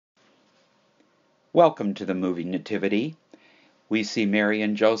Welcome to the Moving Nativity. We see Mary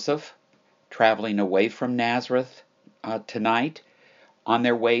and Joseph traveling away from Nazareth tonight on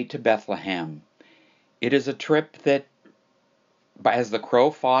their way to Bethlehem. It is a trip that, as the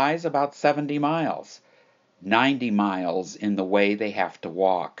crow flies, about 70 miles, 90 miles in the way they have to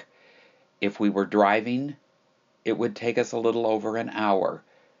walk. If we were driving, it would take us a little over an hour.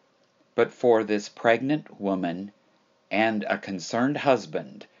 But for this pregnant woman and a concerned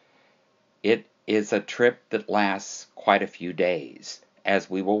husband, it is a trip that lasts quite a few days, as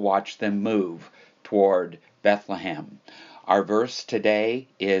we will watch them move toward Bethlehem. Our verse today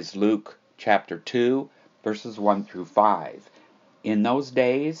is Luke chapter 2, verses 1 through 5. In those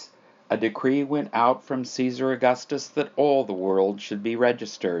days, a decree went out from Caesar Augustus that all the world should be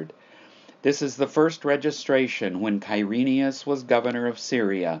registered. This is the first registration when Quirinius was governor of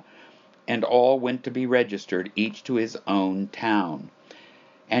Syria, and all went to be registered, each to his own town.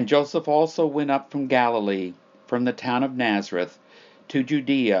 And Joseph also went up from Galilee, from the town of Nazareth, to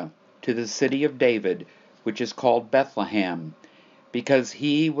Judea, to the city of David, which is called Bethlehem, because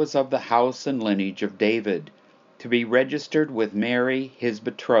he was of the house and lineage of David, to be registered with Mary his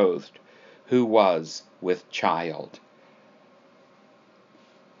betrothed, who was with child.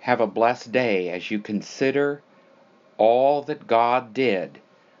 Have a blessed day as you consider all that God did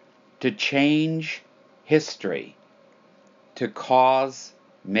to change history, to cause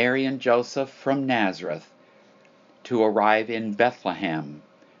Mary and Joseph from Nazareth to arrive in Bethlehem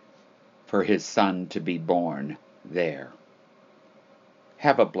for his son to be born there.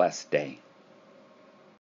 Have a blessed day.